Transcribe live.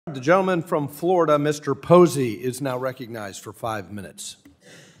The gentleman from Florida, Mr. Posey, is now recognized for 5 minutes.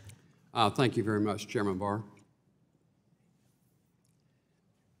 Thank you very much, Chairman Barr.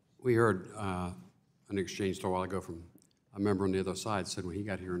 We heard an exchange a while ago from a member on the other side said when he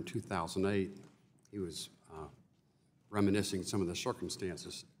got here in 2008, he was reminiscing some of the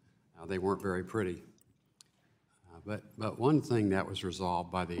circumstances. They weren't very pretty. But one thing that was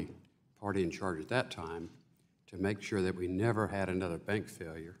resolved by the party in charge at that time to make sure that we never had another bank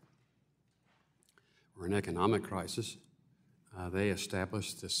failure or an economic crisis, they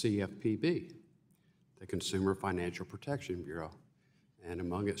established the CFPB, the Consumer Financial Protection Bureau. And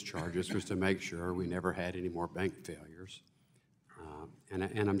among its charges was to make sure we never had any more bank failures.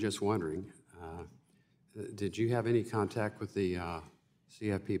 And I'm just wondering, did you have any contact with the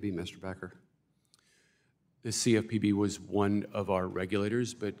CFPB, Mr. Becker? The CFPB was one of our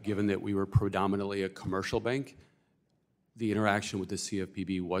regulators, but given that we were predominantly a commercial bank, the interaction with the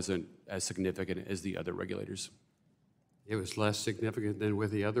CFPB wasn't as significant as the other regulators. It was less significant than with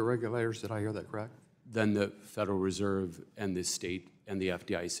the other regulators, did I hear that correct? Than the Federal Reserve and the state and the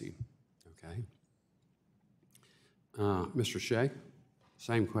FDIC. Okay. Mr. Shea,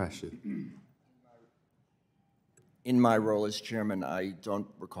 same question. In my role as chairman, I don't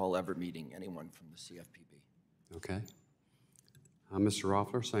recall ever meeting anyone from the CFPB. Okay. Mr.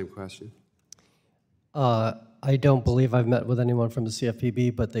 Roffler, same question. I don't believe I've met with anyone from the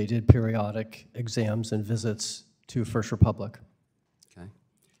CFPB, but they did periodic exams and visits to First Republic. Okay.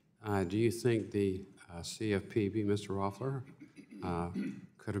 Do you think the CFPB, Mr. Roffler,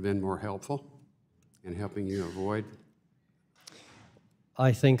 could have been more helpful in helping you avoid?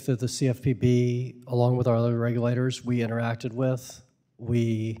 I think that the CFPB, along with our other regulators we interacted with,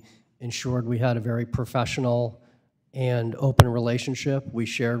 we ensured we had a very professional and open relationship. We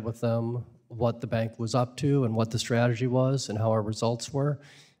shared with them what the bank was up to and what the strategy was and how our results were.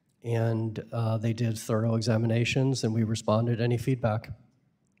 And they did thorough examinations, and we responded to any feedback.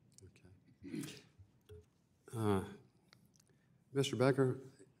 Okay. Mr. Becker,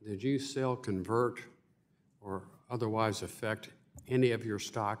 did you sell, convert, or otherwise affect any of your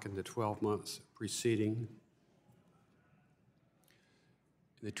stock in the 12 months preceding?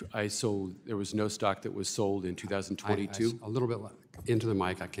 There was no stock that was sold in 2022. A little bit into the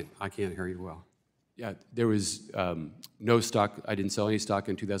mic, I can't hear you well. Yeah, there was no stock. I didn't sell any stock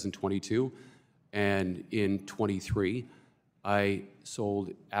in 2022. And in 23, I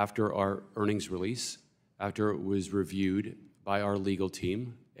sold after our earnings release, after it was reviewed by our legal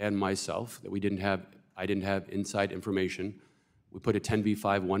team and myself that I didn't have inside information. We put a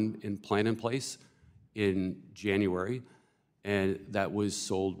 10b5-1 plan in place in January, and that was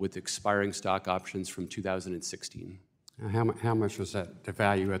sold with expiring stock options from 2016. How much was that, the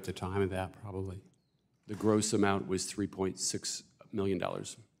value at the time of that, probably? The gross amount was $3.6 million.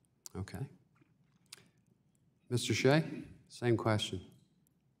 Okay. Mr. Shea, same question.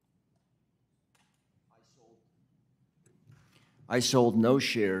 I sold no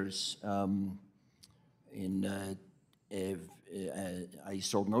shares I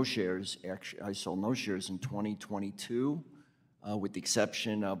sold no shares. Actually, I sold no shares in 2022, with the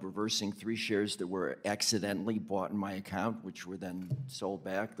exception of reversing 3 shares that were accidentally bought in my account, which were then sold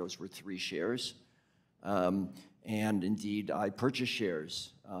back. Those were 3 shares. And indeed, I purchased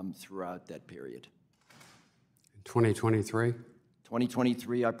shares throughout that period. 2023?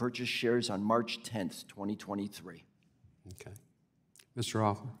 2023, I purchased shares on March 10th, 2023. Okay. Mr.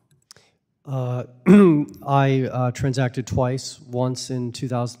 Hoffman? I transacted twice, once in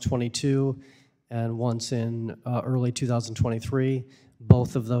 2022 and once in early 2023.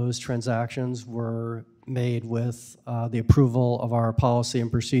 Both of those transactions were made with the approval of our policy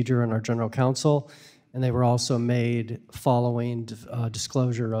and procedure and our general counsel, and they were also made following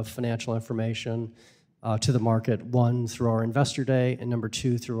disclosure of financial information to the market, 1, through our investor day, and number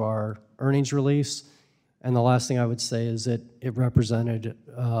 2, through our earnings release. And the last thing I would say is that it represented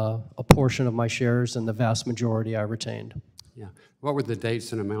a portion of my shares, and the vast majority I retained. Yeah. What were the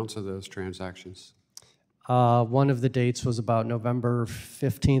dates and amounts of those transactions? One of the dates was about November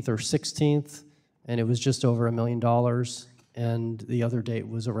 15th or 16th, and it was just over $1 million. And the other date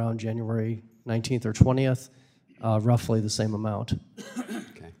was around January 19th or 20th, roughly the same amount.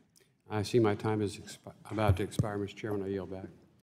 Okay. I see my time is about to expire, Mr. Chairman. I yield back.